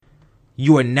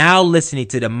You are now listening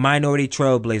to the Minority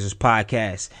Trailblazers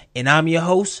podcast, and I'm your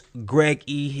host, Greg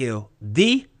E. Hill,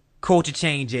 the culture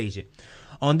change agent.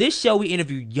 On this show, we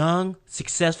interview young,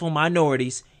 successful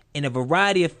minorities in a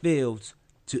variety of fields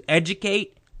to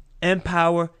educate,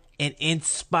 empower, and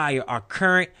inspire our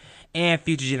current and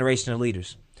future generation of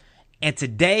leaders. And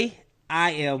today,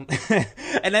 I am,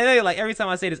 and I know like every time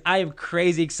I say this, I am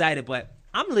crazy excited, but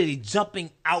I'm literally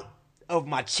jumping out of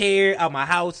my chair, out my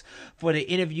house for the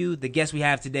interview, the guest we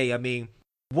have today. I mean,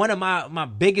 one of my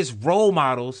biggest role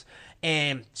models,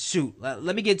 and shoot,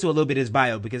 let me get into a little bit of his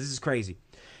bio because this is crazy.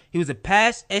 He was a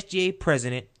past SGA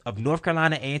president of North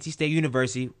Carolina A&T State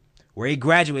University, where he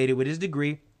graduated with his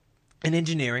degree in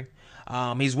engineering.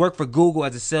 He's worked for Google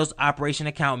as a sales operation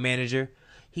account manager.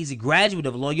 He's a graduate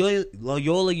of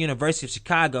Loyola University of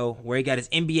Chicago, where he got his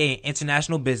MBA in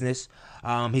international business.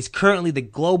 He's currently the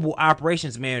global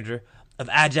operations manager of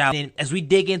Agile. And as we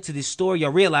dig into this story,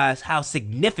 you'll realize how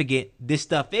significant this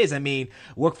stuff is. I mean,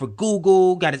 worked for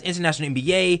Google, got his international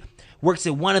MBA, works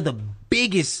at one of the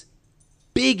biggest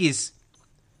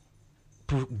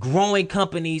growing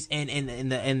companies in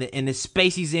the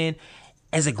space he's in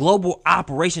as a global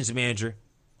operations manager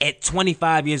at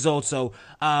 25 years old. So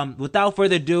without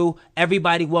further ado,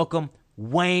 everybody welcome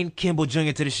Wayne Kimball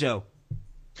Jr. to the show.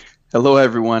 Hello,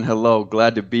 everyone. Hello.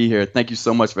 Glad to be here. Thank you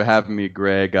so much for having me,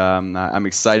 Greg. I'm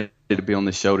excited to be on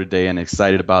the show today and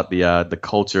excited about the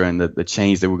culture and the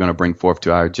change that we're going to bring forth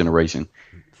to our generation.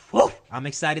 Woo! I'm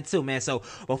excited too, man. So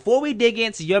before we dig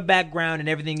into your background and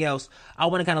everything else, I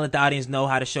want to kind of let the audience know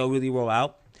how the show really roll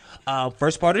out.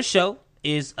 First part of the show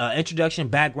is introduction,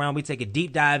 background. We take a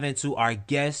deep dive into our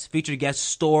featured guest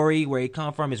story, where he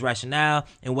come from, his rationale,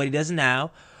 and what he does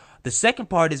now. The second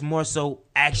part is more so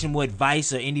actionable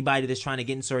advice or anybody that's trying to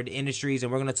get in certain industries,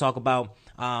 and we're going to talk about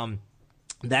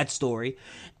that story.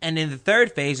 And then the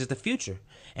third phase is the future,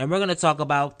 and we're going to talk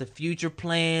about the future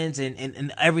plans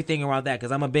and everything around that,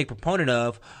 because I'm a big proponent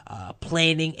of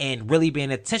planning and really being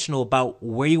intentional about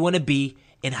where you want to be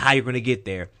and how you're going to get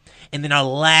there. And then our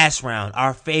last round,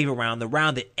 our favorite round, the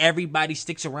round that everybody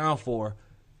sticks around for,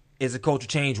 is a culture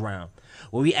change round,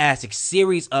 where we ask a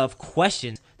series of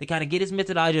questions to kind of get his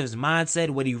methodology of his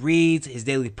mindset, what he reads, his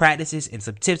daily practices, and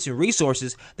some tips and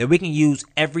resources that we can use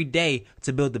every day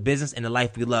to build the business and the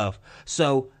life we love.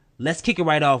 So let's kick it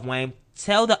right off, Wayne.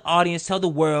 Tell the audience, tell the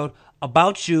world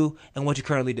about you and what you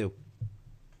currently do.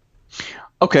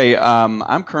 Okay,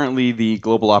 I'm currently the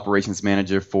global operations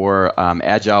manager for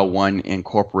Agile One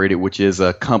Incorporated, which is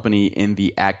a company in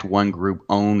the Act One group,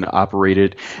 owned,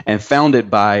 operated, and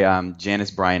founded by Janice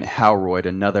Bryant Howroyd,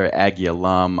 another Aggie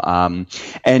alum.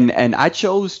 And I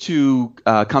chose to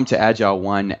come to Agile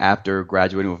One after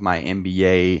graduating with my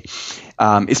MBA.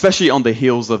 Especially on the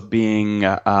heels of being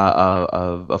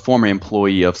a former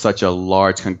employee of such a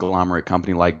large conglomerate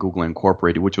company like Google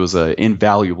Incorporated, which was an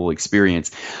invaluable experience.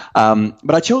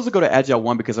 But I chose to go to Agile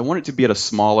One because I wanted to be at a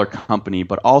smaller company,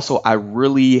 but also I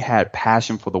really had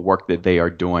passion for the work that they are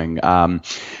doing.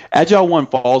 Agile One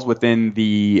falls within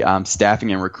the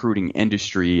staffing and recruiting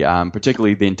industry,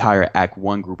 particularly the entire Act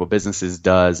One group of businesses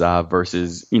does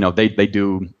versus, they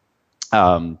do.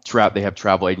 They have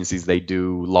travel agencies, they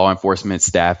do law enforcement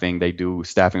staffing, they do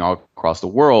staffing all across the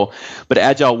world. But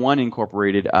Agile One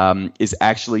Incorporated is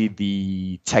actually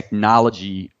the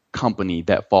technology company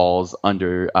that falls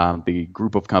under the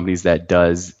group of companies that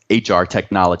does HR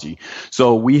technology.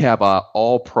 So we have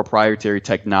all proprietary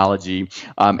technology,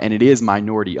 and it is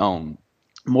minority owned.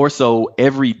 More so,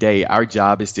 every day, our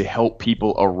job is to help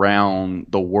people around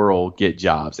the world get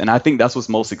jobs. And I think that's what's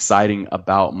most exciting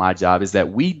about my job, is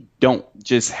that we don't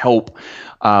just help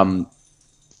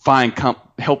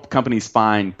help companies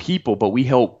find people, but we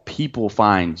help people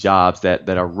find jobs that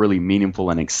are really meaningful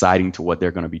and exciting to what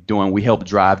they're going to be doing. We help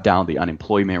drive down the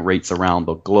unemployment rates around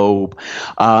the globe.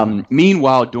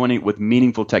 Meanwhile, doing it with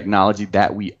meaningful technology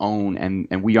that we own,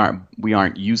 and we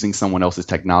aren't using someone else's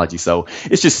technology. So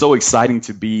it's just so exciting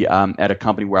to be at a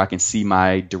company where I can see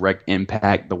my direct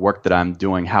impact, the work that I'm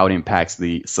doing, how it impacts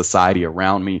the society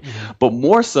around me. Mm-hmm. But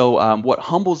more so, what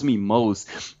humbles me most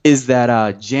is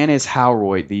that Janice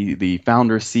Howroyd, the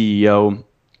founder CEO,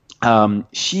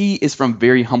 she is from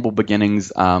very humble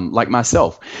beginnings, like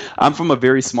myself. I'm from a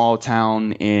very small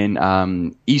town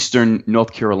in eastern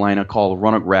North Carolina called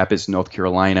Roanoke Rapids, North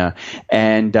Carolina.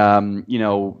 And,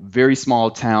 very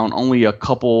small town, only a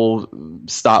couple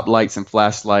stoplights and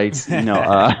flashlights, a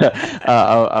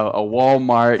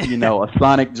Walmart, a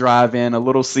Sonic drive-in, a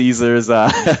Little Caesars.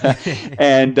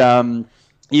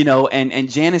 And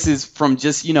Janice is from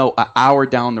just, an hour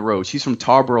down the road. She's from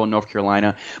Tarboro, North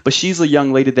Carolina, but she's a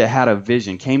young lady that had a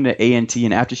vision, came to A&T,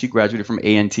 and after she graduated from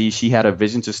A&T, she had a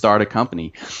vision to start a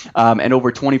company. And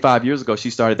over 25 years ago, she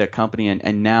started that company,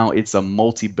 and now it's a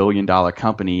multi-billion-dollar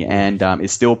company, and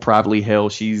it's still privately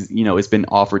held. It's been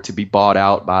offered to be bought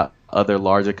out by other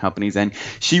larger companies, and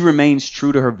she remains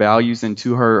true to her values and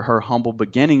to her humble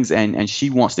beginnings, and she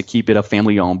wants to keep it a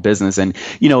family-owned business. And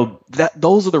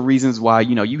those are the reasons why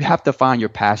you have to find your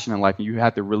passion in life, and you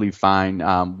have to really find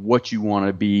what you want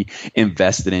to be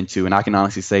invested into. And I can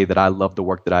honestly say that I love the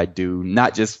work that I do,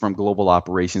 not just from global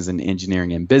operations and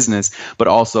engineering and business, but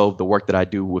also the work that I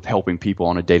do with helping people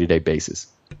on a day-to-day basis.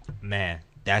 Man,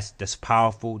 that's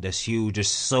powerful. That's huge. There's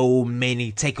so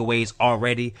many takeaways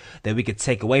already that we could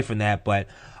take away from that. But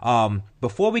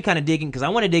before we kind of dig in, because I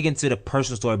want to dig into the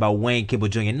personal story about Wayne Kimball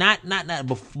Jr. Not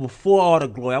before all the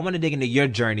glory. I want to dig into your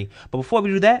journey. But before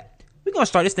we do that, we're gonna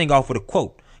start this thing off with a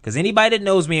quote. Because anybody that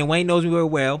knows me, and Wayne knows me very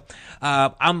well,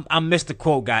 I'm Mr.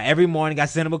 Quote Guy. Every morning I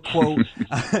send him a quote,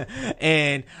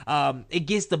 and it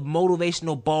gets the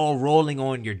motivational ball rolling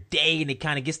on your day, and it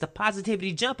kind of gets the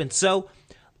positivity jumping. So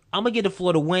I'm going to get the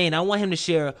floor to Wayne. I want him to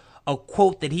share a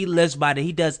quote that he lives by, that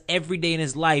he does every day in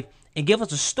his life, and give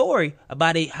us a story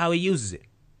about it, how he uses it.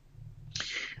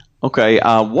 Okay,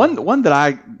 one that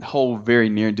I hold very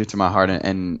near and dear to my heart,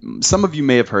 and some of you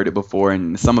may have heard it before,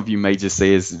 and some of you may just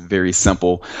say it's very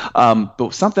simple. But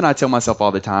something I tell myself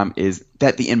all the time is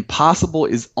that the impossible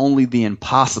is only the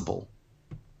impossible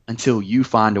until you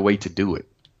find a way to do it.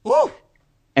 Woo!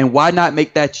 And why not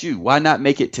make that you? Why not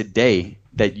make it today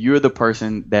that you're the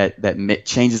person that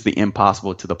changes the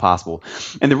impossible to the possible?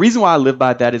 And the reason why I live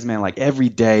by that is, man, like every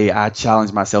day I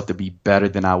challenge myself to be better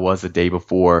than I was the day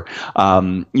before,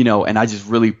 and I just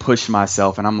really push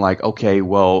myself, and I'm like, okay,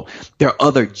 well, there are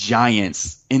other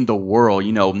giants in the world,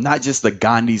 not just the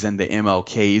Gandhis and the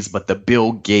MLKs, but the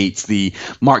Bill Gates, the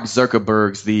Mark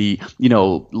Zuckerbergs, the,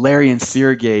 Larry and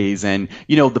Sergeys, and,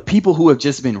 the people who have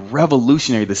just been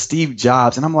revolutionary, the Steve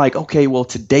Jobs. And I'm like, okay, well,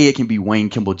 today it can be Wayne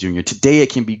Kimball Jr. Today it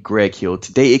can be Greg Hill.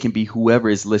 Today it can be whoever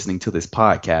is listening to this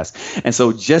podcast. And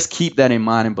so just keep that in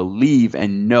mind and believe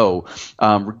and know,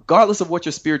 regardless of what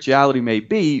your spirituality may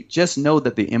be, just know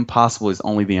that the impossible is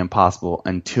only the impossible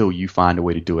until you find a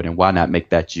way to do it. And why not make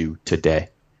that you today?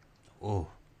 Oh,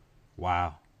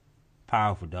 wow.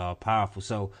 Powerful, dog. Powerful.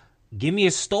 So give me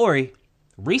a story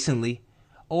recently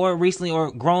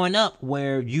or growing up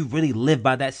where you really lived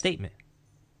by that statement.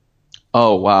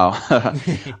 Oh, wow.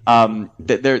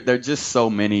 There are just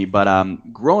so many.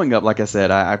 But growing up, like I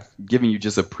said, I've given you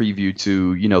just a preview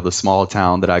to, the small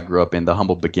town that I grew up in, the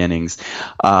humble beginnings.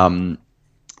 And,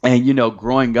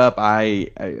 growing up,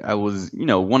 I was,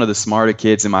 one of the smarter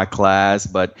kids in my class,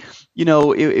 but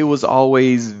it was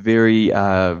always very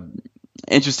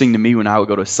interesting to me when I would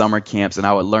go to summer camps and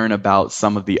I would learn about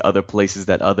some of the other places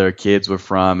that other kids were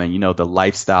from, and, the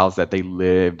lifestyles that they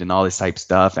lived and all this type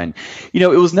stuff. And, it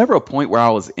was never a point where I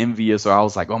was envious or I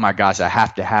was like, oh my gosh, I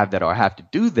have to have that or I have to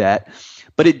do that.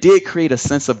 But it did create a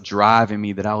sense of drive in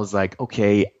me that I was like,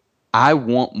 okay, I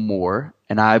want more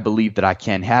and I believe that I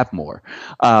can have more.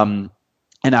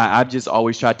 And I've just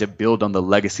always tried to build on the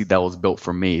legacy that was built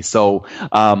for me. So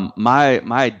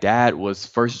my dad was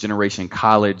first generation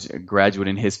college graduate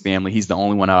in his family. He's the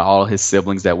only one out of all his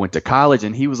siblings that went to college.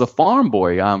 And he was a farm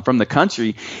boy from the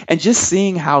country. And just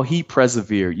seeing how he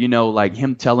persevered, like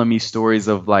him telling me stories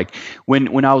of like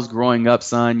when I was growing up,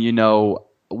 son,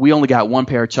 we only got one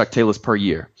pair of Chuck Taylors per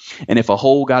year. And if a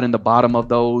hole got in the bottom of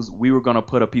those, we were going to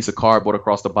put a piece of cardboard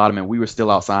across the bottom and we were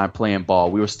still outside playing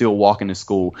ball. We were still walking to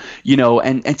school,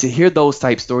 and to hear those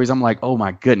type stories, I'm like, oh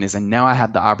my goodness. And now I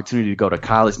have the opportunity to go to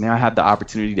college. Now I have the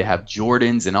opportunity to have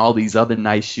Jordans and all these other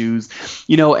nice shoes,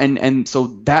 and so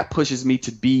that pushes me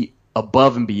to be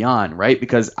above and beyond, right?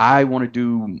 Because I want to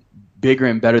do bigger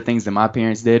and better things than my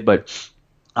parents did, but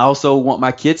I also want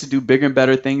my kids to do bigger and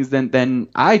better things than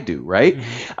I do, right?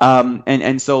 Mm-hmm.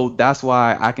 And so that's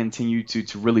why I continue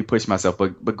to really push myself.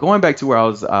 But going back to where I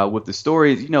was with the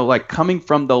stories, like coming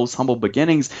from those humble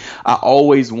beginnings, I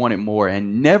always wanted more,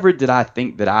 and never did I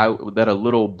think that a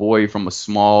little boy from a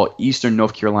small Eastern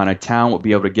North Carolina town would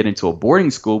be able to get into a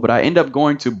boarding school. But I ended up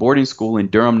going to boarding school in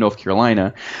Durham, North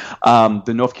Carolina,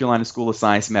 the North Carolina School of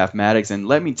Science and Mathematics. And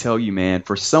let me tell you, man,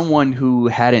 for someone who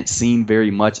hadn't seen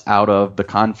very much out of the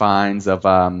confines of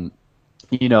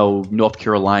North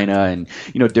Carolina and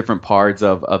different parts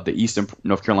of the Eastern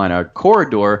North Carolina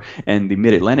corridor and the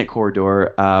Mid-Atlantic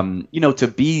corridor, to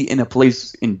be in a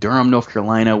place in Durham, North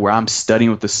Carolina, where I'm studying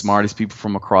with the smartest people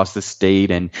from across the state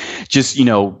and just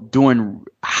doing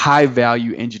high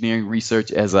value engineering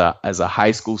research as a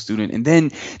high school student, and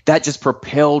then that just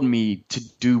propelled me to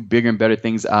do bigger and better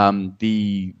things.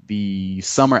 The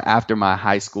summer after my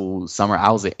high school summer,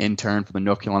 I was an intern for the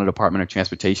North Carolina Department of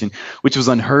Transportation, which was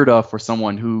unheard of for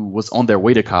someone who was on their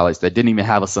way to college that didn't even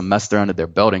have a semester under their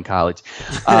belt in college.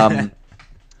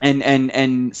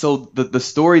 And so the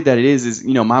story that it is,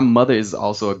 my mother is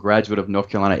also a graduate of North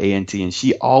Carolina A&T, and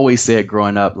she always said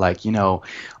growing up, like,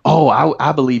 oh,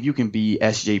 I believe you can be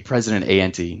SJ president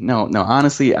A&T. No,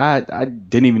 honestly, I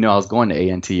didn't even know I was going to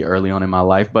A&T early on in my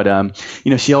life, but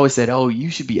she always said, oh,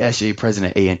 you should be SJ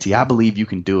president A&T. I believe you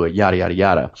can do it, yada yada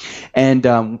yada.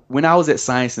 And when I was at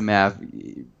Science and Math,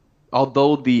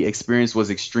 although the experience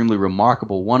was extremely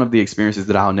remarkable, one of the experiences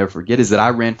that I'll never forget is that I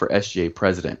ran for SGA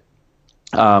president.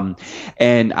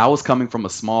 And I was coming from a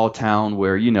small town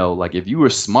where, like if you were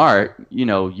smart,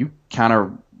 you kind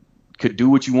of could do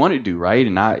what you wanted to do, right?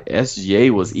 And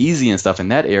SGA was easy and stuff in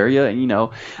that area. And, I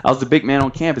was the big man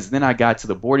on campus. Then I got to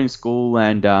the boarding school,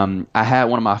 and I had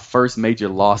one of my first major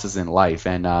losses in life.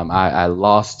 And I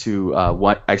lost to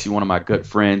one of my good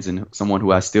friends and someone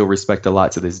who I still respect a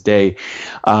lot to this day.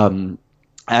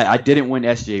 I didn't win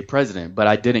SGA president, but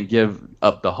I didn't give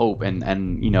up the hope. And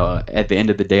at the end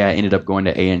of the day, I ended up going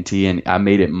to A&T, and I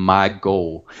made it my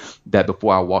goal that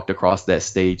before I walked across that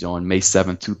stage on May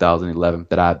 7th, 2011,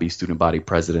 that I'd be student body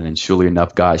president. And surely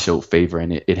enough, God showed favor,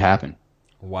 and it happened.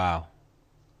 Wow.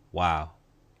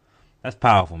 That's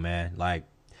powerful, man. Like,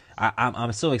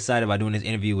 I'm so excited about doing this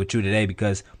interview with you today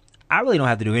because I really don't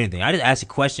have to do anything. I just ask a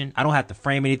question. I don't have to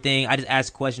frame anything. I just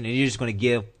ask a question, and you're just going to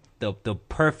give the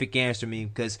perfect answer to me,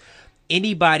 because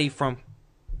anybody from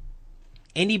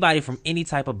any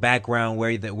type of background,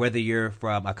 whether you're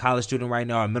from a college student right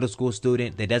now or a middle school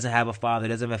student that doesn't have a father,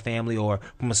 doesn't have a family, or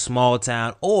from a small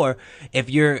town, or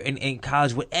if you're in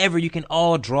college, whatever, you can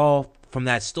all draw from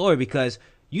that story because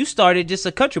you started just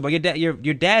a country boy.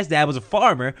 Your dad's dad was a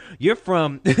farmer. You're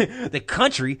from the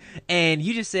country, and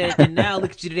you just said, and now look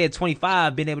at you today at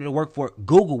 25, being able to work for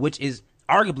Google, which is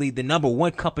arguably the number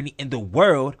one company in the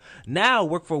world. Now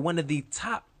work for one of the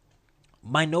top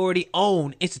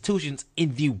minority-owned institutions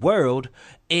in the world,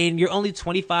 and you're only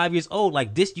 25 years old.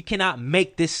 Like this, you cannot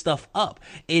make this stuff up.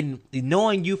 And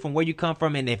knowing you from where you come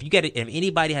from, and if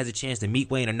anybody has a chance to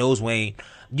meet Wayne or knows Wayne,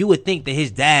 you would think that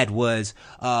his dad was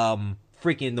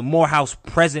freaking the Morehouse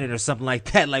president or something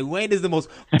like that. Like Wayne is the most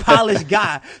polished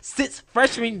guy since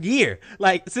freshman year.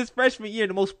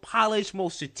 The most polished,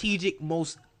 most strategic,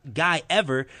 most guy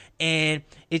ever. And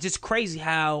it's just crazy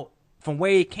how from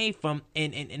where he came from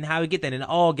and how he get that. And it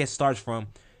all starts from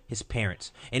his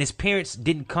parents. And his parents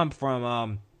didn't come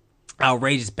from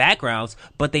outrageous backgrounds,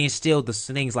 but they instilled the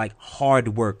things like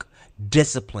hard work,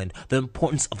 discipline, the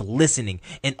importance of listening,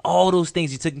 and all those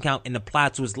things he took into account and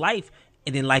applied to his life.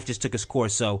 And then life just took its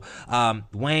course. So,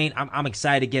 Wayne, I'm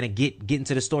excited to get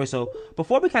into the story. So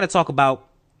before we kind of talk about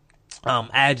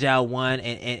Agile One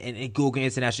and Google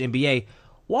International MBA,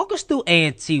 walk us through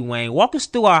A&T, Wayne. Walk us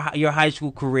through your high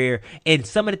school career and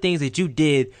some of the things that you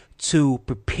did to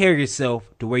prepare yourself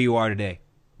to where you are today.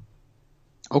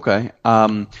 Okay.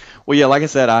 Well, yeah, like I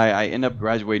said, I ended up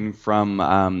graduating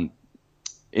from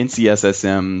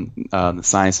NCSSM,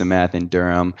 Science and Math in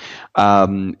Durham.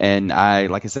 And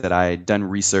like I said, I had done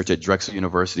research at Drexel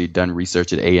University, done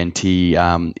research at A&T,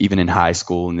 even in high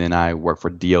school. And then I worked for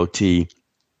DOT.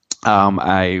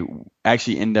 I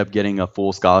actually ended up getting a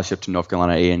full scholarship to North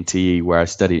Carolina A&T, where I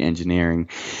studied engineering.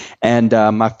 And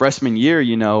my freshman year,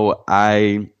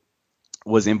 I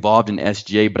was involved in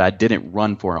SGA, but I didn't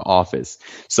run for an office.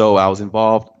 So I was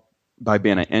involved by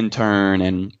being an intern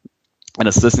and an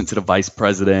assistant to the vice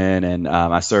president, and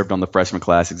I served on the freshman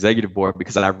class executive board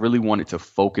because I really wanted to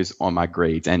focus on my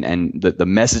grades. And the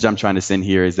message I'm trying to send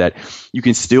here is that you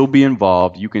can still be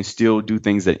involved, you can still do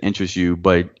things that interest you,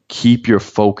 but keep your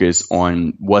focus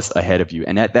on what's ahead of you.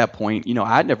 And at that point,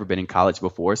 I'd never been in college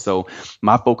before, so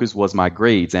my focus was my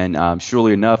grades. And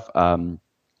surely enough,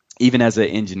 even as an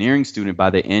engineering student, by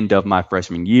the end of my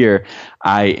freshman year,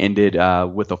 I ended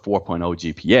with a 4.0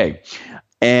 GPA.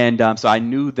 And so I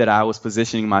knew that I was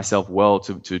positioning myself well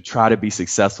to try to be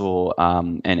successful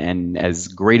and as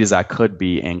great as I could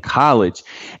be in college.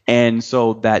 And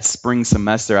so that spring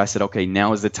semester, I said, okay,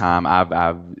 now is the time.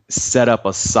 I've set up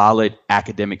a solid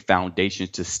academic foundation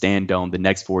to stand on the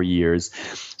next 4 years.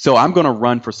 So I'm going to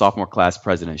run for sophomore class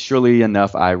president. Surely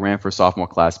enough, I ran for sophomore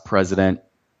class president.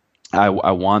 I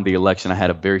won the election. I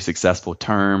had a very successful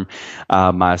term.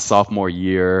 My sophomore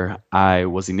year, I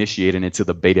was initiated into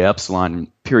the Beta Epsilon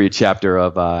period chapter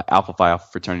of Alpha Phi Alpha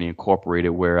Fraternity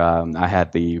Incorporated, where I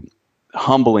had the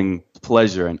humbling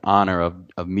pleasure and honor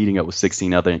of of meeting up with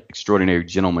 16 other extraordinary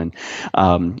gentlemen,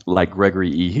 like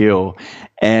Gregory E. Hill.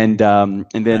 And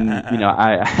then,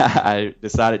 I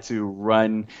decided to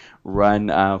run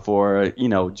for,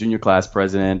 junior class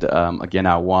president. Again,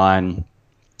 I won.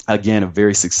 Again, a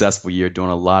very successful year, doing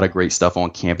a lot of great stuff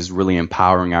on campus, really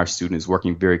empowering our students,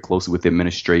 working very closely with the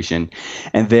administration.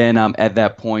 And then at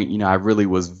that point, I really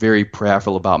was very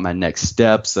prayerful about my next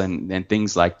steps and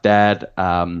things like that.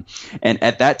 And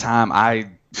at that time,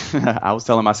 I I was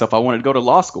telling myself I wanted to go to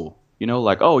law school.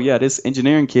 Like, oh, yeah, this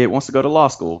engineering kid wants to go to law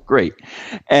school. Great.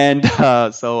 And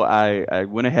so I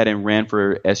went ahead and ran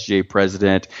for SGA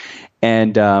president.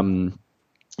 And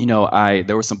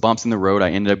there were some bumps in the road. I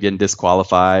ended up getting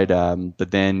disqualified, but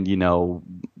then,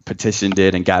 petitioned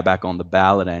it and got back on the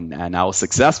ballot, and I was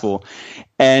successful.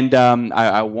 And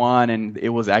I won, and it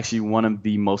was actually one of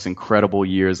the most incredible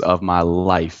years of my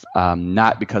life.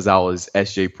 Not because I was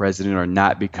SJ president, or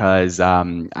not because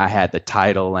I had the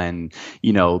title and,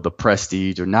 the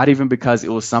prestige, or not even because it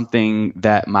was something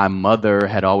that my mother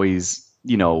had always,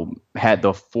 had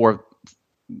the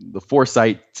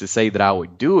foresight to say that I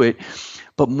would do it.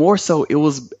 But more so, it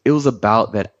was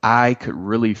about that I could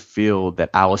really feel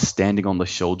that I was standing on the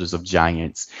shoulders of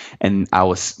giants, and I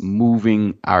was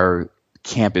moving our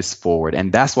campus forward.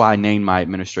 And that's why I named my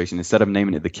administration, instead of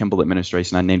naming it the Kimball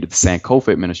administration, I named it the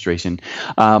Sankofa administration,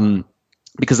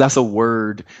 because that's a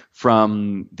word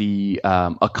from the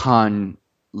Akan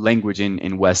language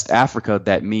in West Africa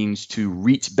that means to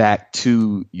reach back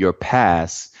to your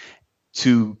past,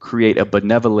 to create a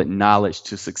benevolent knowledge,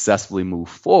 to successfully move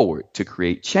forward, to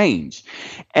create change.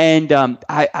 And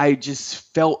I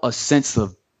just felt a sense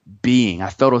of being. I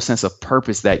felt a sense of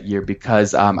purpose that year,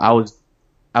 because I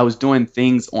was doing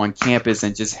things on campus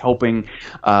and just helping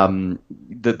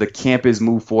the campus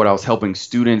move forward. I was helping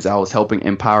students. I was helping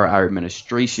empower our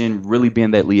administration, really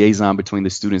being that liaison between the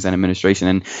students and administration.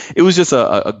 And it was just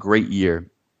a great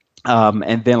year.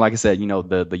 And then, like I said,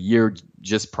 the year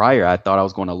just prior, I thought I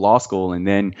was going to law school. And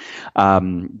then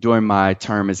during my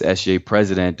term as SGA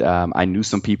president, I knew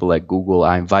some people at Google.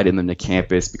 I invited them to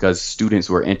campus because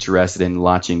students were interested in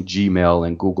launching Gmail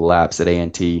and Google Apps at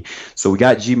A&T. So we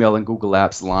got Gmail and Google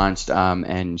Apps launched.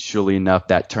 And surely enough,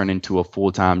 that turned into a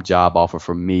full-time job offer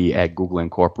for me at Google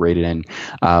Incorporated. And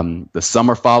the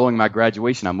summer following my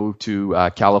graduation, I moved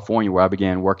to California, where I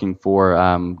began working for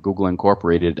Google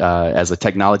Incorporated as a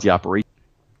technology operation.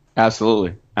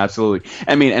 Absolutely.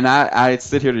 I mean, and I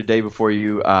sit here today before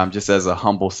you just as a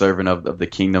humble servant of the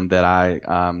kingdom that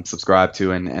I subscribe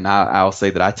to. And I'll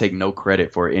say that I take no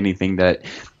credit for anything that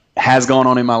has gone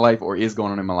on in my life or is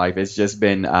going on in my life. It's just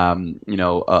been,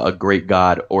 a great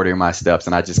God ordering my steps,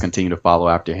 and I just continue to follow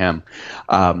after him.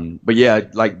 But yeah,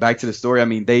 like back to the story. I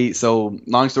mean, so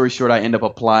long story short, I end up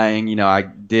applying. I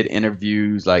did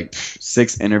interviews, like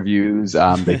 6 interviews.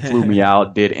 They flew me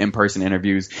out, did in-person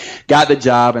interviews, got the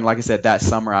job. And like I said, that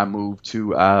summer I moved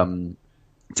to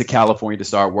California to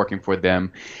start working for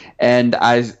them. And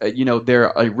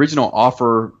their original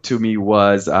offer to me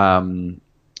was,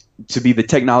 to be the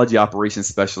technology operations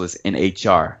specialist in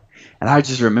HR. And I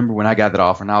just remember when I got that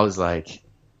offer, and I was like,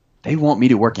 they want me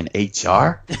to work in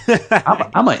HR?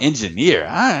 I'm an engineer.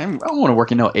 I don't want to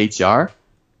work in no HR.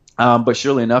 But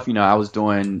surely enough, I was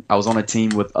on a team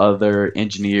with other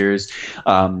engineers,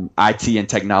 IT and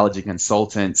technology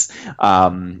consultants,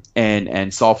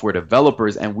 and software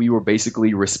developers. And we were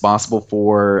basically responsible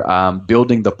for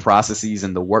building the processes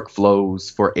and the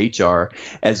workflows for HR,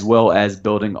 as well as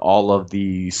building all of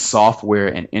the software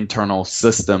and internal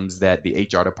systems that the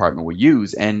HR department would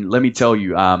use. And let me tell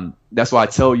you, that's why I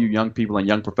tell you, young people and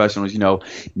young professionals,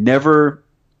 never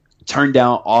turn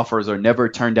down offers or never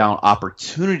turn down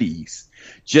opportunities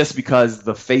just because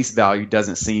the face value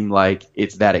doesn't seem like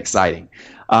it's that exciting.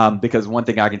 Because one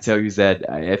thing I can tell you is that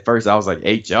at first I was like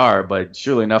HR, but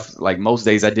surely enough, like most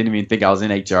days I didn't even think I was in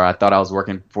HR. I thought I was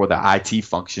working for the IT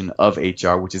function of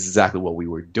HR, which is exactly what we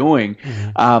were doing.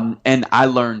 Mm-hmm. And I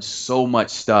learned so much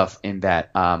stuff in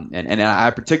that. And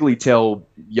I particularly tell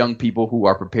young people who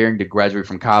are preparing to graduate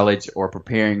from college or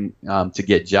preparing to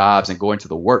get jobs and go into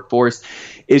the workforce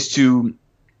is to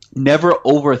never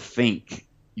overthink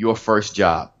your first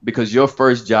job, because your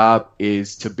first job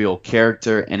is to build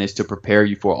character and is to prepare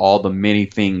you for all the many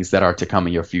things that are to come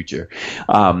in your future.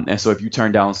 And so if you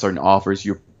turn down certain offers,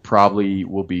 you probably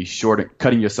will be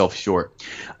cutting yourself short.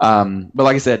 But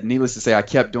like I said, needless to say, I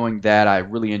kept doing that. I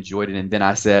really enjoyed it. And then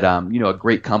I said, a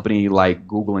great company like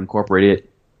Google Incorporated,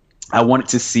 I wanted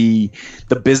to see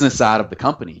the business side of the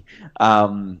company.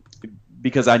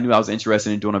 Because I knew I was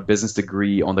interested in doing a business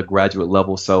degree on the graduate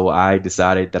level. So I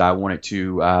decided that I wanted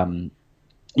to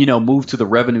move to the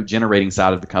revenue generating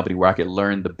side of the company where I could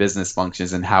learn the business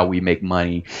functions and how we make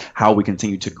money, how we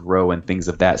continue to grow and things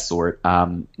of that sort.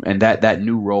 And that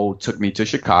new role took me to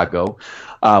Chicago,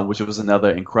 which was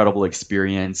another incredible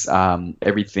experience.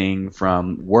 Everything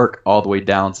from work all the way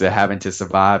down to having to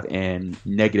survive in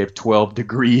negative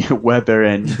 12-degree weather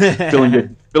and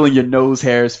feeling your nose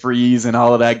hairs freeze and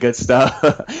all of that good stuff.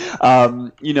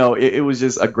 It was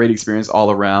just a great experience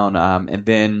all around. And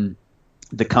then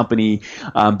the company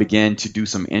began to do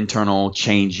some internal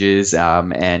changes,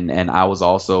 and I was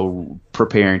also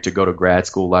preparing to go to grad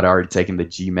school. I'd already taken the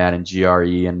GMAT and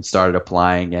GRE and started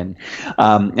applying, and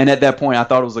at that point, I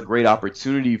thought it was a great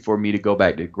opportunity for me to go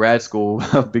back to grad school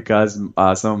because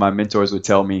some of my mentors would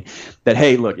tell me that,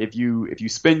 hey, look, if you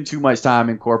spend too much time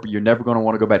in corporate, you're never going to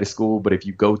want to go back to school. But if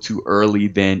you go too early,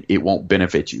 then it won't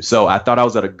benefit you. So I thought I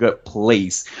was at a good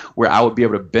place where I would be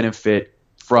able to benefit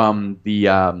from the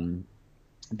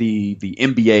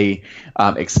MBA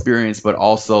experience, but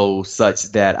also such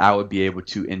that I would be able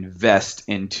to invest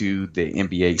into the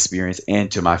MBA experience and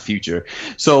to my future.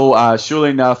 So surely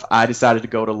enough, I decided to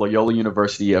go to Loyola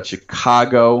University of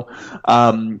Chicago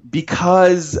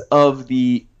because of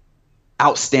the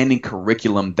outstanding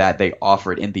curriculum that they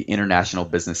offered in the international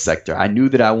business sector. I knew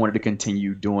that I wanted to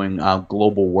continue doing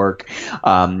global work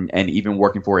and even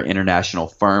working for an international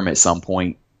firm at some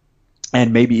point,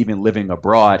 and maybe even living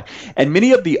abroad. And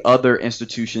many of the other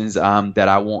institutions that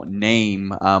I won't name,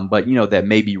 but that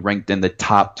may be ranked in the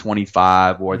top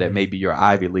 25 or that may be your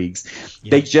Ivy Leagues,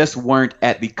 they just weren't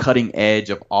at the cutting edge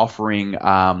of offering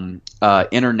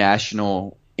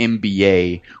international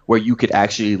MBA where you could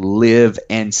actually live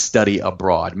and study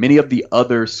abroad. Many of the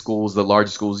other schools, the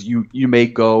larger schools, you may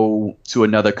go to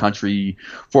another country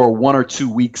for 1 or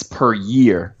 2 weeks per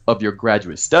year of your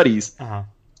graduate studies. Uh-huh.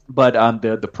 But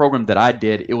the program that I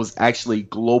did, it was actually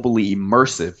globally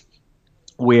immersive,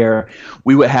 where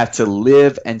we would have to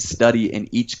live and study in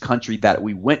each country that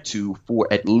we went to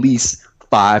for at least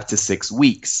 5 to 6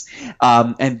 weeks.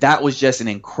 And that was just an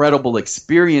incredible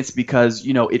experience because,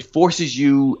 it forces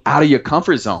you out of your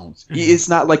comfort zones. Mm-hmm. It's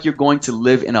not like you're going to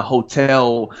live in a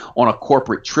hotel on a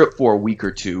corporate trip for a week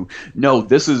or two. No,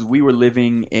 we were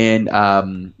living in,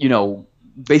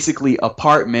 basically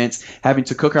apartments, having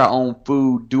to cook our own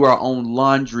food, do our own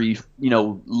laundry,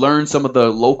 learn some of the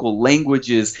local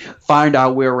languages, find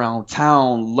our way around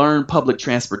town, learn public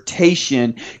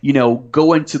transportation,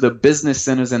 go into the business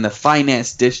centers and the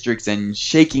finance districts and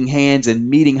shaking hands and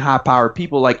meeting high powered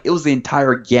people. Like, it was the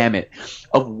entire gamut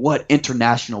of what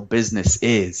international business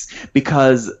is,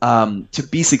 because to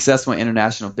be successful in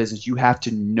international business, you have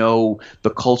to know the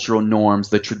cultural norms,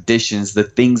 the traditions, the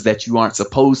things that you aren't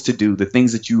supposed to do, the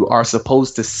things that you are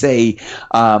supposed to say,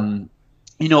 all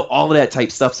of that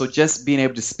type stuff. So just being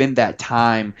able to spend that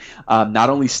time, not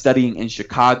only studying in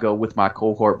Chicago with my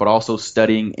cohort, but also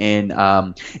studying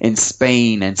in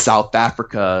Spain and South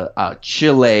Africa,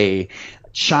 Chile,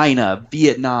 China,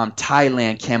 Vietnam,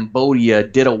 Thailand, Cambodia,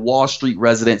 did a Wall Street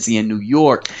residency in New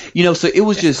York, so it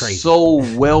was just crazy. So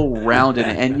well-rounded.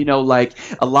 And, like,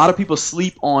 a lot of people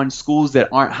sleep on schools that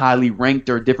aren't highly ranked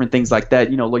or different things like that.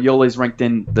 Loyola is ranked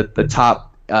in the top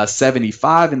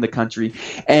 75 in the country.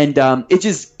 And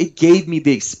it gave me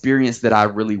the experience that I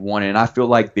really wanted. And I feel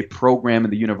like the program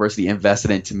and the university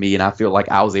invested into me. And I feel like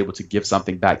I was able to give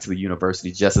something back to the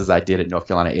university just as I did at North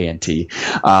Carolina A&T.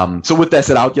 So with that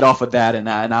said, I'll get off of that and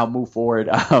I'll move forward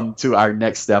to our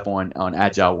next step on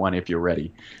Agile 1 if you're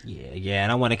ready. Yeah.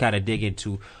 And I want to kind of dig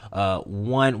into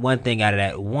one thing out of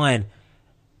that. One,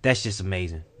 that's just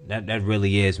amazing. That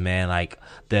really is, man. Like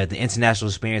the international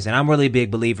experience. And I'm really a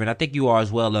big believer, and I think you are as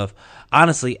well, of,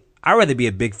 honestly, I'd rather be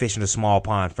a big fish in a small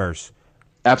pond first.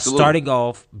 Absolutely. Starting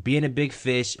off, being a big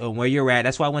fish on where you're at.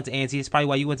 That's why I went to A&T. It's probably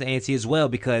why you went to A&T as well,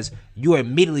 because you are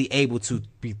immediately able to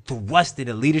be thrust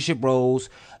into leadership roles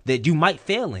that you might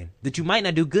fail in, that you might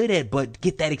not do good at, but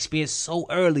get that experience so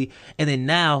early. And then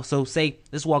now, so say,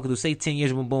 let's walk through, say 10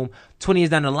 years, boom, boom, 20 years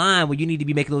down the line where you need to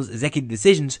be making those executive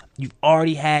decisions, you've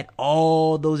already had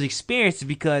all those experiences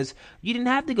because you didn't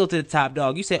have to go to the top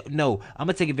dog. You said, no, I'm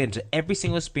going to take advantage of every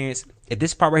single experience at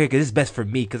this part right here because it's best for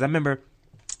me. Because I remember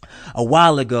a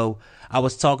while ago, I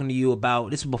was talking to you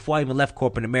about, this was before I even left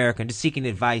corporate America, and just seeking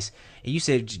advice. And you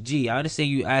said, gee, I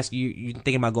understand you're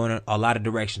thinking about going in a lot of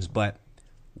directions, but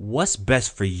what's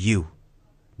best for you?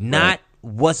 Not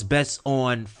what's best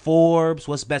on Forbes,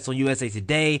 what's best on USA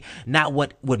Today, not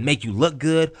what would make you look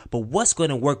good, but what's going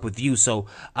to work with you. So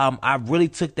I really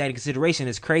took that in consideration.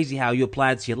 It's crazy how you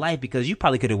applied it to your life because you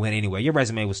probably could have went anywhere. Your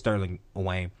resume was sterling,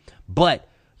 Wayne. But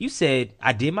you said,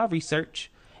 I did my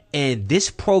research, and this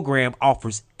program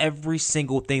offers every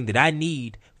single thing that I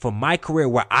need for my career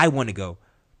where I want to go.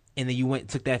 and then you went and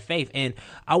took that faith. And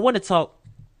I want to talk,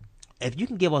 if you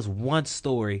can give us one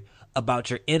story about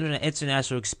your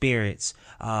international experience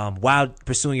while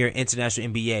pursuing your international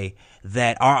MBA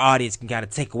that our audience can kind of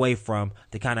take away from,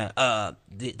 to kind of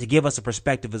to give us a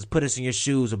perspective, is put us in your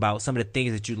shoes about some of the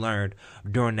things that you learned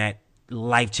during that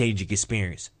life-changing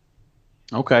experience.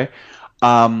 Okay.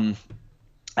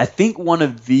 I think one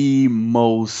of the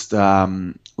most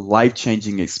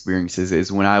life-changing experiences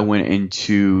is when I went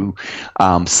into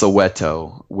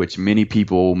Soweto, which many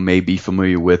people may be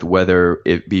familiar with, whether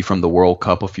it be from the World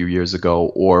Cup a few years ago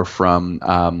or from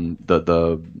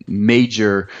the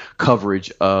major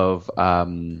coverage of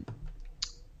different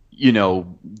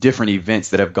events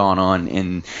that have gone on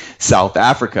in South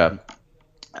Africa.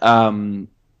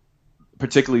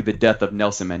 Particularly the death of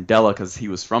Nelson Mandela, because he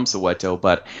was from Soweto.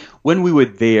 But when we were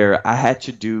there, I had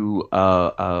to do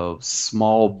a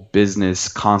small business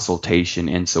consultation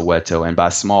in Soweto. And by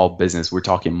small business, we're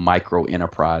talking micro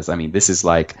enterprise. I mean, this is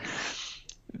like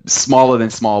smaller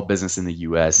than small business in the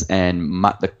U.S. And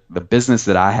the business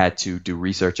that I had to do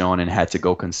research on and had to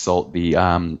go consult the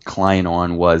client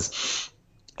on was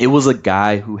a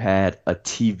guy who had a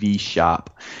TV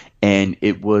shop. And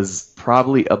it was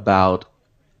probably about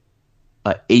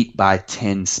a 8 by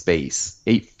 10 space,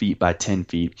 8 feet by 10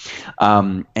 feet.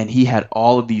 And he had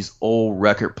all of these old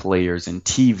record players and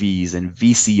TVs and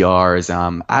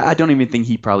VCRs. I don't even think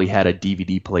he probably had a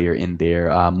DVD player in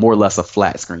there, more or less a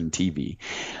flat screen TV.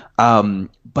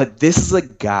 But this is a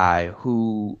guy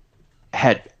who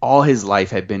had all his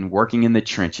life had been working in the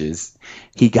trenches.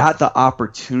 He got the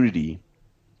opportunity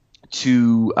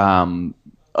to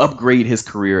upgrade his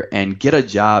career and get a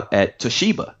job at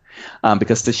Toshiba.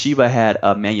 Because Toshiba had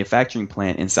a manufacturing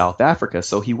plant in South Africa.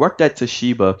 So he worked at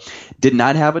Toshiba, did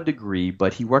not have a degree,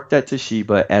 but he worked at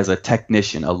Toshiba as a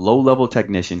technician, a low-level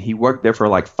technician. He worked there for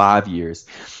like 5 years.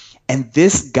 And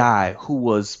this guy, who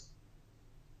was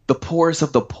the poorest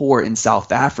of the poor in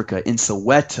South Africa, in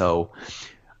Soweto,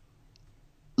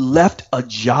 left a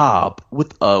job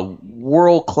with a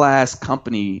world-class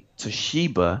company,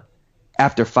 Toshiba,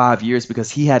 after 5 years,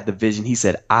 because he had the vision. He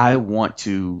said, I don't want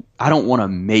to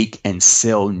make and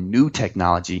sell new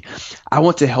technology. I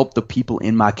want to help the people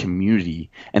in my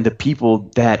community and the people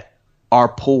that are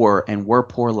poor and were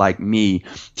poor like me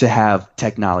to have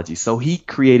technology. So he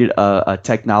created a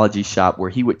technology shop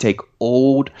where he would take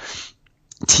old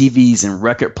TVs and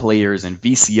record players and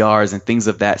VCRs and things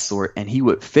of that sort, and he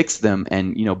would fix them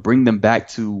and bring them back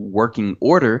to working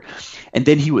order, and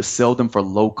then he would sell them for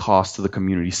low cost to the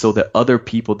community so that other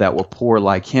people that were poor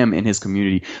like him in his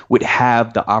community would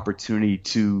have the opportunity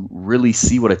to really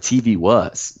see what a TV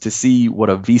was, to see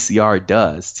what a VCR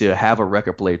does, to have a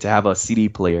record player, to have a CD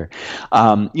player,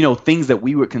 things that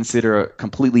we would consider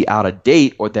completely out of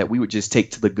date or that we would just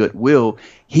take to the Goodwill.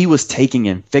 He was taking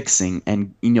and fixing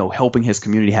and, helping his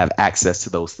community have access to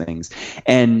those things.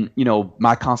 And,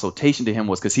 my consultation to him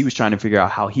was because he was trying to figure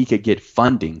out how he could get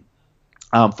funding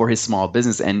for his small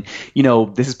business. And,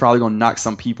 this is probably going to knock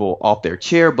some people off their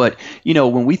chair. But,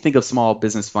 when we think of small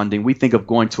business funding, we think of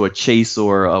going to a Chase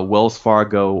or a Wells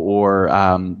Fargo or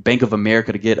Bank of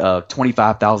America to get a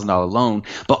 $25,000 loan.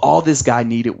 But all this guy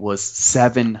needed was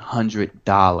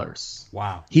 $700.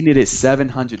 Wow. He needed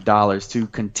 $700 to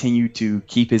continue to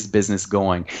keep his business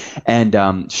going.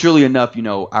 And surely enough,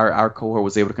 our cohort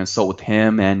was able to consult with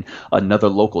him and another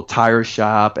local tire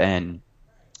shop and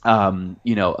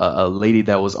a lady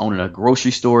that was owning a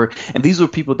grocery store. And these were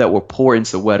people that were poor in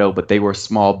Soweto, but they were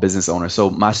small business owners. So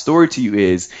my story to you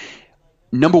is,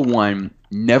 number one,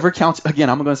 never count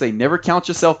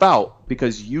yourself out,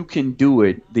 because you can do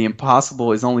it. The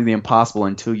impossible is only the impossible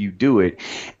until you do it.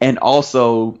 And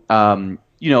also, to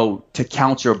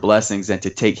count your blessings and to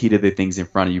take heed of the things in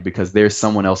front of you, because there's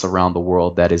someone else around the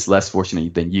world that is less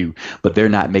fortunate than you, but they're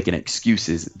not making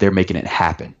excuses. They're making it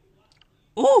happen.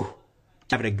 Ooh.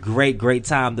 Having a great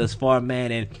time thus far,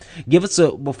 man. And give us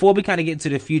before we kind of get into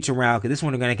the future round, because this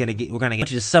one we're gonna get you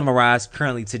to summarize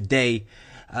currently today.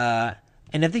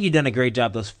 And I think you've done a great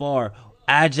job thus far.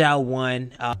 Agile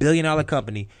One, $1 billion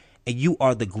company, and you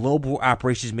are the global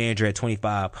operations manager at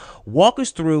 25. Walk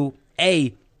us through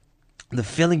the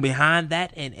feeling behind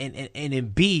that,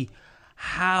 and B,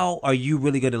 how are you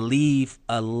really going to leave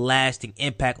a lasting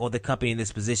impact on the company in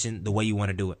this position the way you want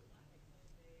to do it?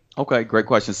 Okay, great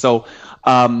question. So,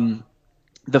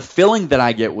 the feeling that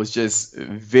I get was just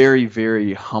very,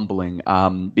 very humbling,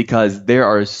 because there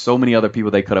are so many other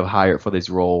people they could have hired for this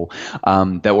role,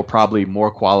 that were probably more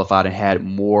qualified and had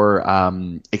more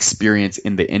experience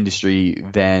in the industry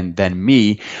than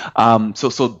me.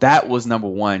 So that was number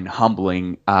one,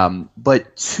 humbling.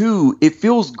 But two, it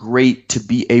feels great to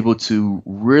be able to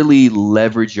really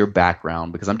leverage your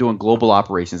background, because I'm doing global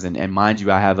operations, and mind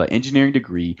you, I have an engineering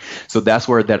degree, so that's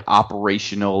where that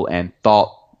operational and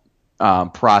thought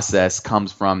process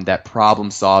comes from, that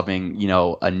problem solving,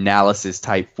 analysis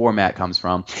type format comes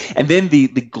from. And then the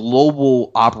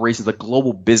global operations, the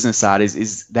global business side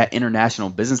is that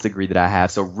international business degree that I have.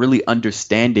 So really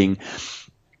understanding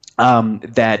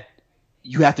that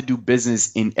you have to do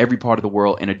business in every part of the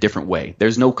world in a different way.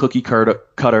 There's no cookie cutter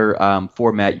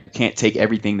format. You can't take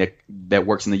everything that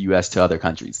works in the U.S. to other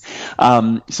countries.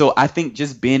 So I think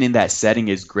just being in that setting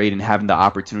is great, and having the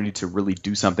opportunity to really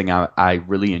do something I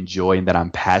really enjoy and that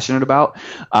I'm passionate about.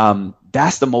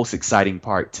 That's the most exciting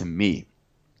part to me.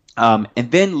 And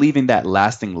then leaving that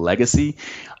lasting legacy.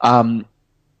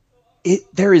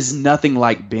 There is nothing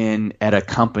like being at a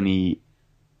company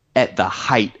at the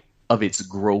height of its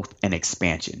growth and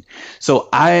expansion. So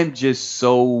I am just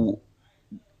so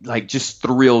just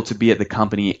thrilled to be at the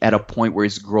company at a point where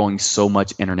it's growing so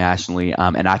much internationally,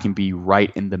 and I can be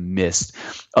right in the midst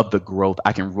of the growth.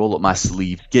 I can roll up my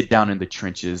sleeve, get down in the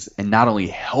trenches, and not only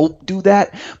help do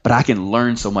that, but I can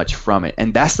learn so much from it.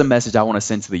 And that's the message I want to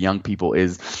send to the young people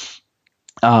is,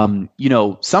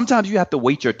 sometimes you have to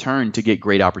wait your turn to get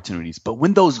great opportunities, but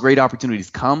when those great opportunities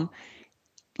come,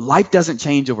 life doesn't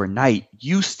change overnight.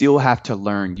 You still have to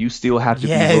learn. You still have to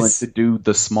be willing to do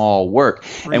the small work.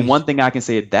 Preach. And one thing I can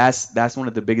say, that's one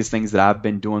of the biggest things that I've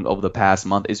been doing over the past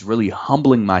month is really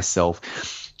humbling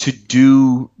myself to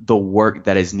do the work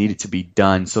that is needed to be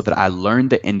done, so that I learn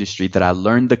the industry, that I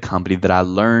learn the company, that I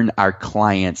learn our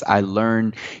clients, I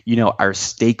learn, our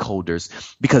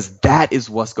stakeholders, because that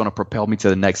is what's going to propel me to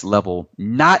the next level,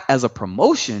 not as a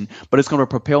promotion, but it's going to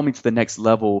propel me to the next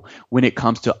level when it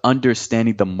comes to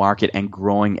understanding the market and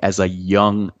growing as a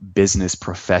young business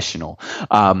professional.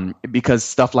 Because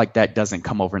stuff like that doesn't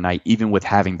come overnight, even with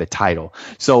having the title.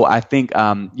 So I think,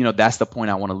 that's the point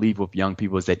I want to leave with young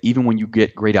people, is that even when you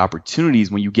get great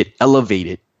opportunities, when you get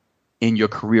elevated in your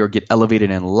career, get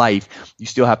elevated in life, you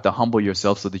still have to humble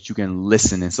yourself so that you can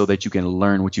listen and so that you can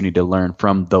learn what you need to learn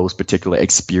from those particular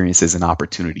experiences and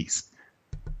opportunities.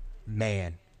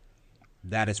 Man,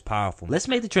 that is powerful. Let's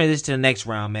make the transition to the next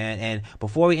round, man. And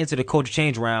before we enter the culture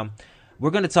change round,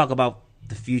 we're going to talk about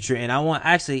the future. And we're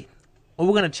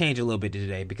going to change a little bit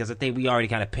today, because I think we already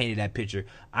kind of painted that picture.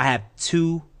 I have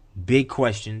two big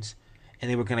questions, and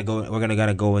then we're gonna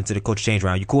go into the culture change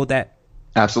round. You cool with that?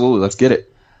 Absolutely. Let's get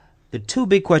it. The two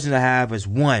big questions I have is,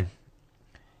 one,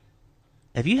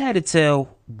 if you had to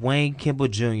tell Wayne Kimball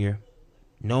Jr.,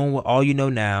 knowing what all you know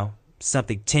now,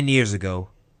 something 10 years ago,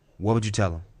 what would you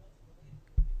tell him?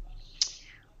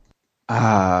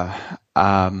 I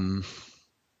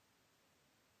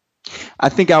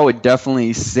think I would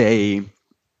definitely say,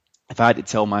 if I had to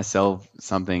tell myself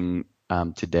something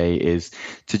today, is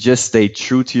to just stay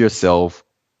true to yourself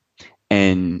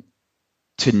and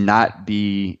to not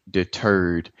be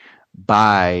deterred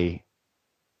by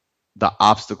the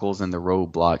obstacles and the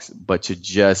roadblocks, but to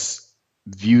just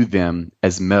view them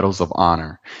as medals of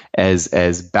honor, as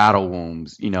battle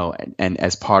wounds, and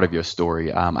as part of your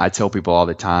story. I tell people all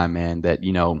the time, man, that,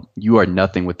 you are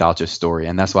nothing without your story.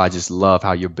 And that's why I just love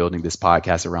how you're building this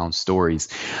podcast around stories.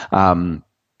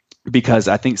 Because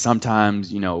I think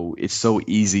sometimes, it's so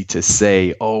easy to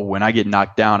say, oh, when I get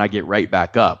knocked down, I get right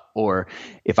back up. Or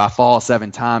if I fall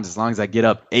 7 times, as long as I get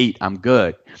up 8, I'm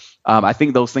good. I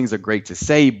think those things are great to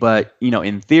say, but,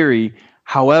 in theory,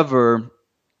 however,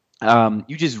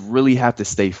 you just really have to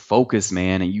stay focused,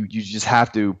 man. And you just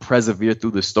have to persevere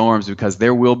through the storms, because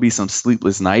there will be some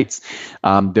sleepless nights.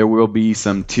 There will be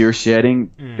some tear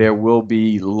shedding. There will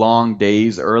be long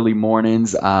days, early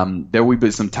mornings. There will be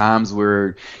some times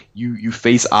where you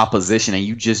face opposition and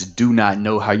you just do not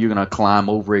know how you're going to climb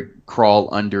over it,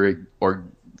 crawl under it, or,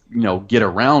 get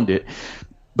around it.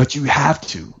 But you have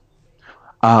to.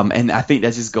 And I think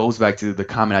that just goes back to the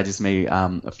comment I just made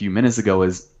a few minutes ago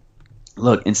is,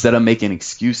 look, instead of making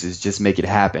excuses, just make it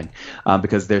happen,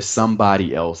 because there's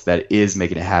somebody else that is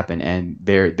making it happen, and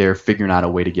they're figuring out a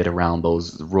way to get around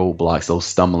those roadblocks, those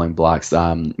stumbling blocks,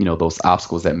 those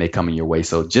obstacles that may come in your way.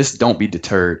 So just don't be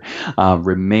deterred,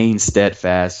 remain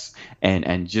steadfast,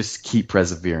 and just keep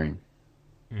persevering.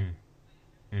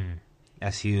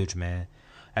 That's huge, man.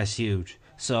 That's huge.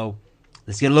 So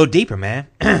let's get a little deeper, man.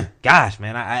 Gosh,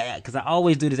 man, because I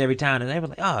always do this every time, and they're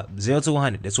like, 0 to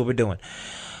 100. That's what we're doing.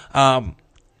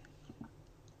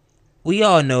 We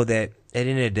all know that at the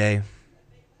end of the day,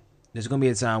 there's going to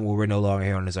be a time where we're no longer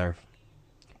here on this earth.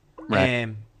 Right.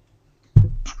 And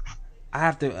I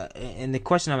have to, and the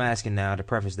question I'm asking now to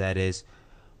preface that is,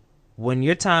 when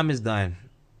your time is done,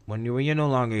 when you're no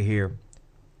longer here,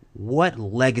 what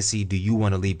legacy do you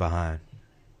want to leave behind?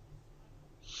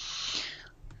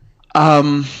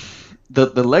 Um,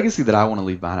 the legacy that I want to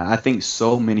leave behind, I think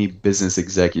so many business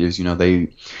executives,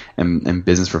 and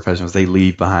business professionals, they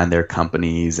leave behind their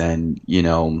companies and,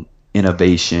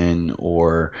 innovation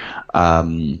or,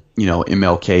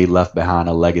 MLK left behind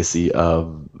a legacy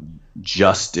of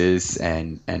justice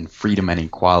and freedom and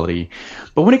equality.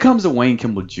 But when it comes to Wayne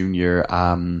Kimball Jr.,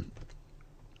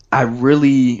 I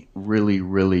really, really,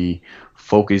 really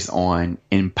focus on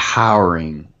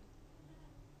empowering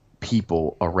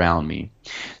people around me.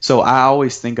 So I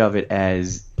always think of it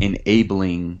as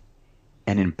enabling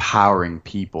and empowering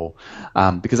people,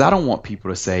 because I don't want people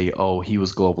to say, oh, he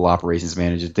was global operations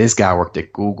manager. This guy worked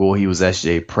at Google. He was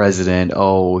SJ president.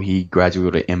 Oh, he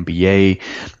graduated with an MBA.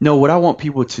 No, what I want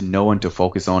people to know and to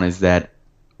focus on is that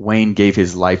Wayne gave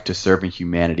his life to serving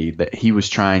humanity, that he was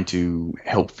trying to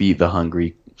help feed the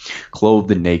hungry, clothe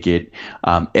the naked,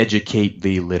 educate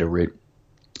the illiterate,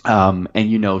 and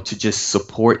to just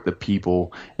support the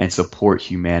people and support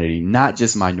humanity, not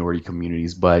just minority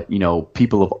communities, but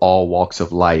people of all walks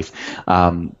of life,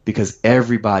 because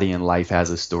everybody in life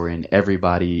has a story, and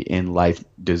everybody in life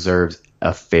deserves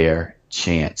a fair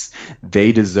chance.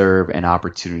 They deserve an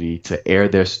opportunity to air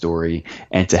their story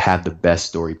and to have the best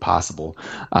story possible.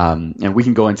 And we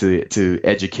can go into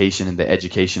education and the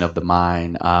education of the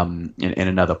mind in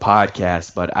another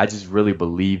podcast, but I just really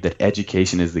believe that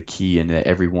education is the key, and that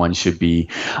everyone should be,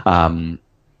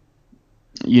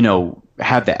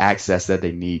 have the access that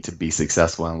they need to be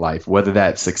successful in life. Whether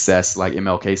that success, like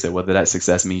MLK said, whether that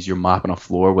success means you're mopping a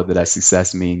floor, whether that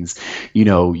success means,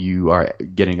 you are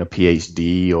getting a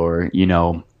PhD, or,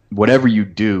 whatever you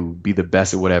do, be the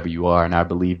best at whatever you are. And I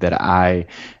believe that I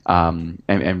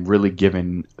am really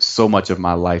giving so much of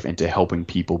my life into helping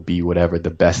people be whatever the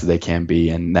best they can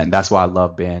be. And that's why I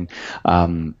love being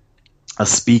a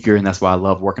speaker, and that's why I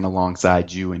love working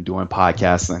alongside you and doing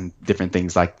podcasts and different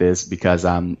things like this, because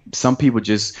some people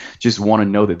just want to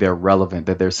know that they're relevant,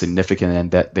 that they're significant,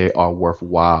 and that they are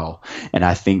worthwhile. And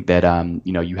I think that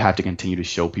you have to continue to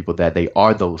show people that they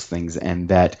are those things, and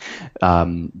that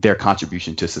their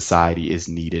contribution to society is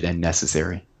needed and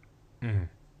necessary. Mm.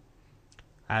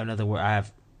 I have another word. I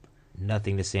have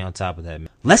nothing to say on top of that, man.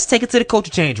 Let's take it to the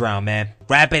culture change round, man.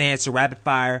 Rapid answer, rapid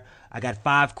fire. I got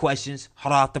 5 questions,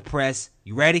 hot off the press.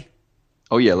 You ready?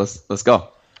 Oh yeah, let's go.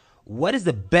 What is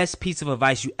the best piece of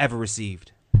advice you ever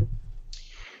received?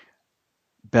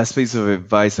 Best piece of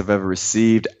advice I've ever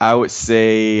received, I would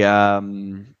say,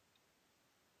 my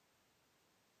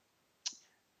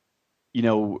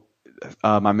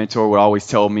mentor would always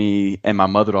tell me, and my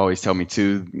mother would always tell me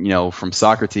too, from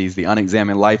Socrates, the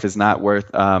unexamined life is not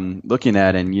worth looking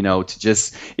at. And, to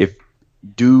just, if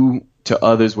do to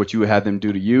others what you would have them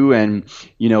do to you, and,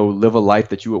 live a life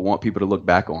that you would want people to look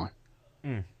back on.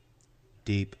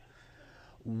 Deep.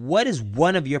 What is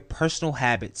one of your personal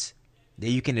habits that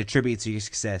you can attribute to your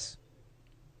success?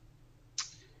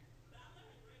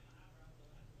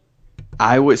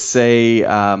 I would say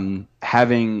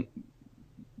having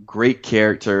great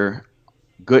character,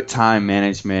 good time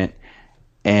management,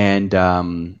 and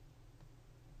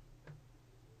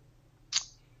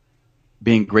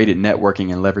being great at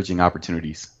networking and leveraging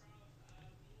opportunities.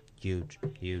 Huge,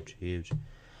 huge, huge.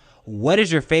 What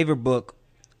is your favorite book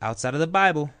outside of the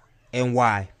Bible, and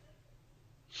why?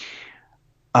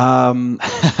 Well,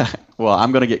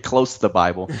 I'm going to get close to the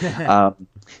Bible.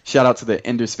 Shout out to the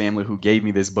Enders family who gave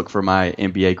me this book for my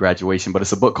MBA graduation, but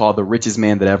it's a book called The Richest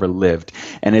Man That Ever Lived,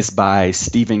 and it's by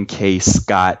Stephen K.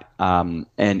 Scott. And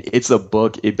it's a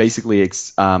book. It basically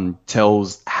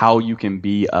tells how you can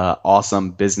be an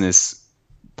awesome business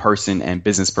person and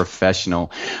business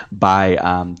professional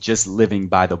by just living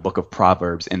by the book of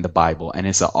Proverbs in the Bible. And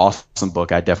it's an awesome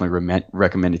book. I definitely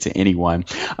recommend it to anyone.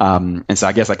 And so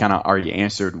I guess I kind of already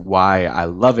answered why I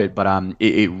love it, but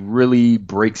it really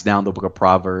breaks down the book of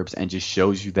Proverbs and just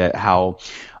shows you that how,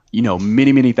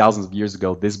 many, many thousands of years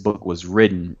ago, this book was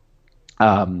written.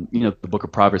 The book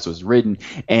of Proverbs was written,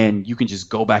 and you can just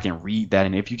go back and read that.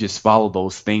 And if you just follow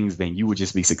those things, then you would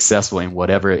just be successful in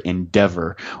whatever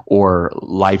endeavor or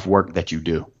life work that you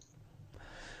do.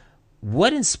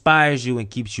 What inspires you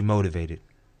and keeps you motivated?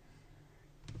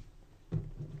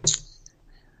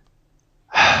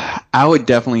 I would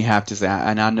definitely have to say,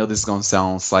 and I know this is going to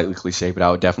sound slightly cliche, but I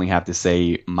would definitely have to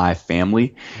say my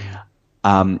family.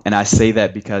 And I say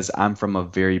that because I'm from a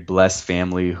very blessed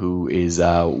family who is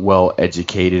well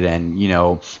educated and,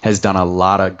 has done a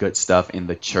lot of good stuff in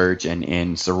the church and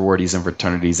in sororities and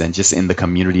fraternities and just in the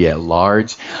community at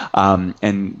large.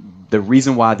 And the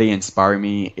reason why they inspire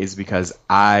me is because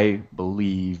I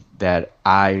believe that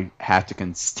I have to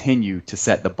continue to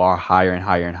set the bar higher and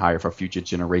higher and higher for future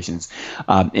generations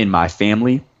in my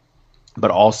family, but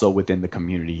also within the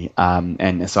community.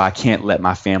 And so I can't let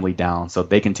my family down. So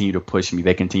they continue to push me.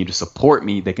 They continue to support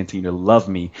me. They continue to love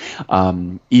me,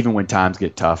 even when times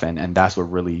get tough. And that's what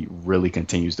really, really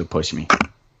continues to push me.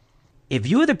 If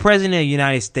you were the president of the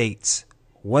United States,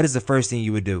 what is the first thing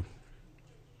you would do?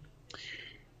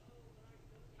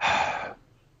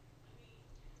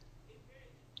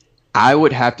 I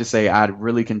would have to say I'd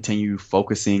really continue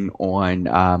focusing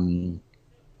on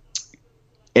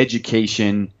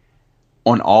education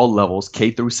on all levels,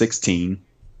 K through 16,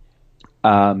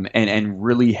 and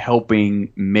really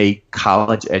helping make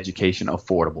college education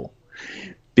affordable.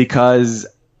 Because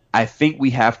I think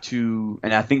we have to,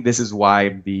 and I think this is why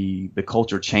the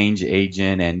culture change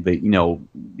agent and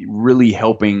really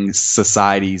helping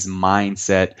society's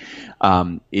mindset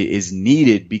is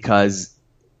needed, because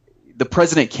the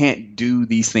president can't do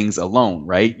these things alone,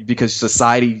 right? Because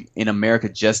society in America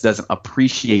just doesn't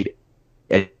appreciate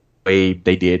it way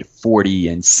they did 40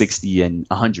 and 60 and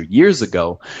 100 years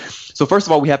ago. So first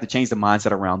of all, we have to change the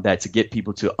mindset around that to get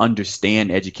people to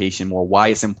understand education more, why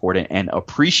it's important, and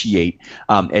appreciate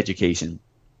education.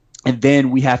 And then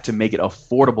we have to make it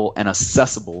affordable and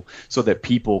accessible so that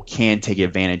people can take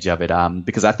advantage of it.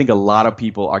 Because I think a lot of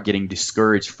people are getting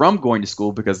discouraged from going to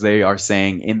school because they are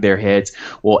saying in their heads,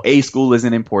 well, A, school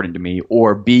isn't important to me,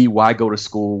 or B, why go to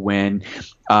school when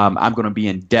I'm going to be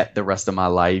in debt the rest of my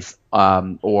life?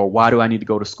 Or why do I need to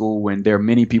go to school when there are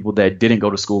many people that didn't go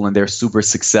to school and they're super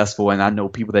successful, and I know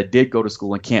people that did go to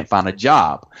school and can't find a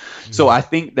job. Mm-hmm. So I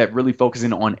think that really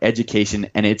focusing on education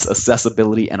and its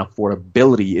accessibility and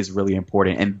affordability is really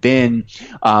important. And then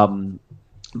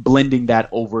blending that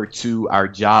over to our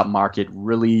job market,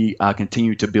 really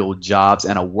continue to build jobs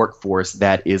and a workforce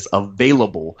that is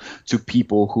available to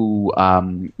people who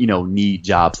need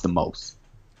jobs the most.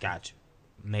 Gotcha.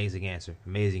 Amazing answer.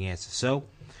 Amazing answer. So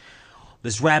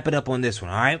let's wrap it up on this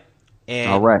one, all right?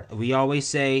 And all right. We always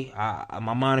say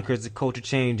my moniker is the culture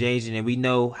change agent, and we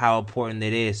know how important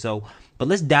it is. So, but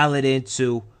let's dial it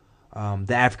into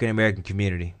the African American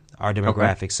community, our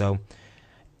demographic. Okay. So,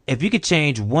 if you could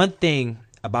change one thing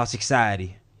about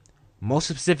society, most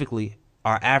specifically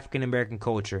our African American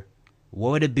culture, what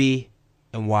would it be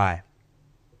and why?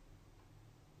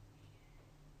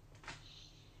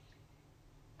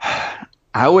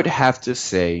 I would have to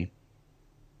say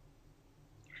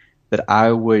that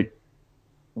I would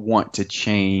want to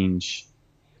change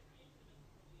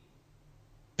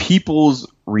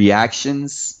people's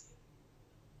reactions,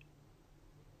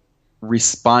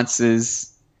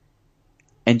 responses,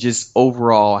 and just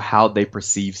overall how they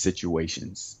perceive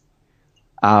situations.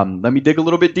 Let me dig a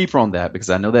little bit deeper on that, because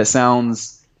I know that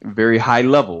sounds very high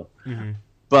level,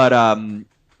 but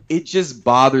it just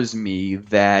bothers me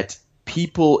that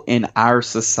people in our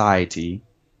society,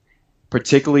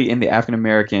 particularly in the African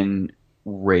American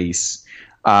race,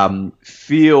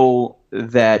 feel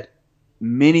that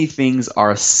many things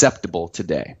are acceptable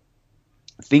today.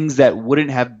 Things that wouldn't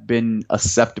have been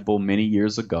acceptable many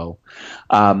years ago.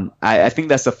 I think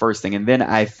that's the first thing. And then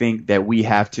I think that we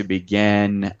have to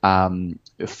begin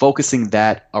focusing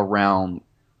that around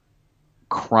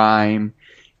crime,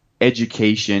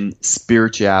 education,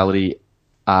 spirituality,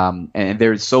 and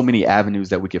there's so many avenues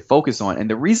that we could focus on. And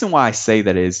the reason why I say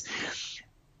that is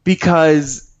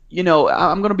because, I'm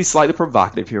going to be slightly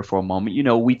provocative here for a moment.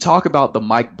 We talk about the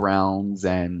Mike Browns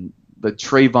and the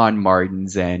Trayvon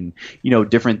Martins and,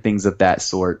 different things of that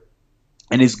sort.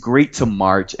 And it's great to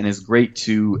march and it's great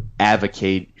to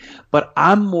advocate. But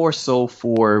I'm more so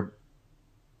for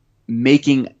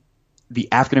making the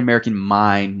African American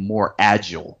mind more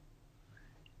agile,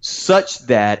 such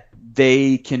that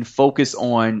they can focus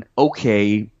on,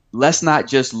 okay, let's not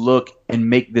just look and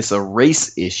make this a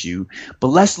race issue, but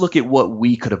let's look at what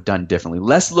we could have done differently.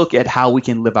 Let's look at how we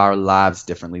can live our lives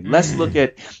differently. Let's look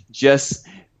at just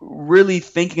really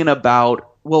thinking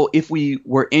about, well, if we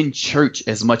were in church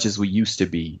as much as we used to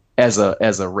be as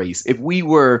a race, if we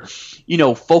were,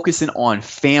 focusing on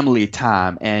family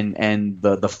time and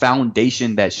the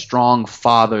foundation that strong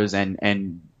fathers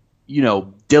and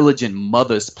diligent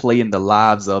mothers play in the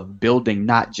lives of building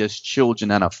not just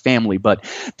children and a family, but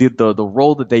the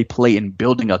role that they play in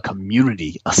building a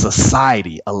community, a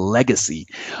society, a legacy.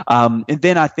 And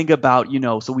then I think about,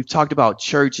 so we've talked about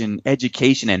church and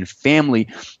education and family,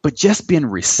 but just being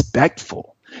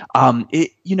respectful.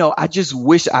 I just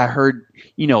wish I heard,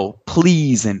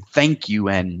 please and thank you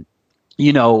and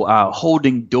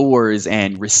holding doors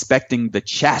and respecting the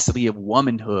chastity of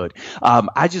womanhood.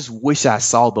 I just wish I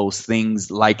saw those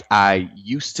things like I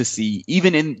used to see,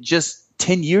 even in just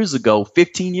 10 years ago,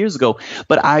 15 years ago.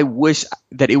 But I wish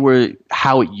that it were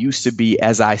how it used to be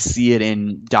as I see it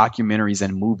in documentaries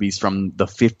and movies from the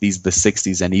 50s, the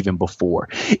 60s, and even before.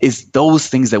 It's those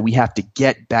things that we have to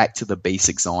get back to the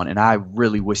basics on. And I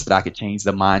really wish that I could change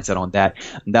the mindset on that.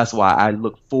 And that's why I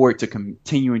look forward to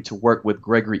continuing to work with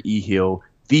Gregory E. Hill,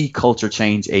 the culture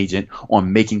change agent,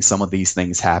 on making some of these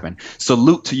things happen.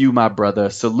 Salute to you, my brother.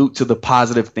 Salute to the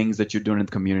positive things that you're doing in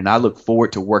the community. And I look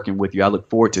forward to working with you. I look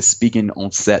forward to speaking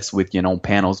on sets with you and on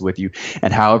panels with you.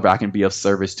 And however I can be of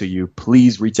service to you,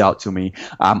 please reach out to me.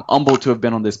 I'm humbled to have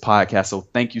been on this podcast. So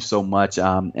thank you so much,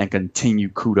 and continue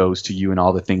kudos to you and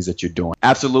all the things that you're doing.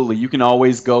 Absolutely. You can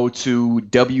always go to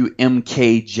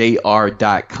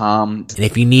WMKJR.com. And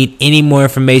if you need any more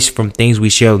information from things we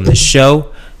shared on the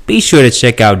show, be sure to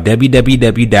check out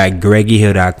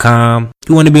www.greggyhill.com. If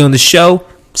you want to be on the show,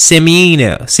 send me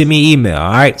an email.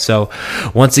 All right. So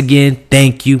once again,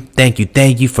 thank you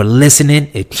for listening.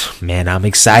 I'm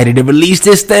excited to release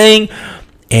this thing.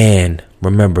 And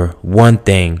remember one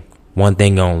thing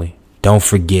only. Don't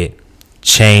forget,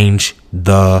 change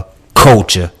the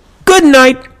culture. Good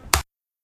night.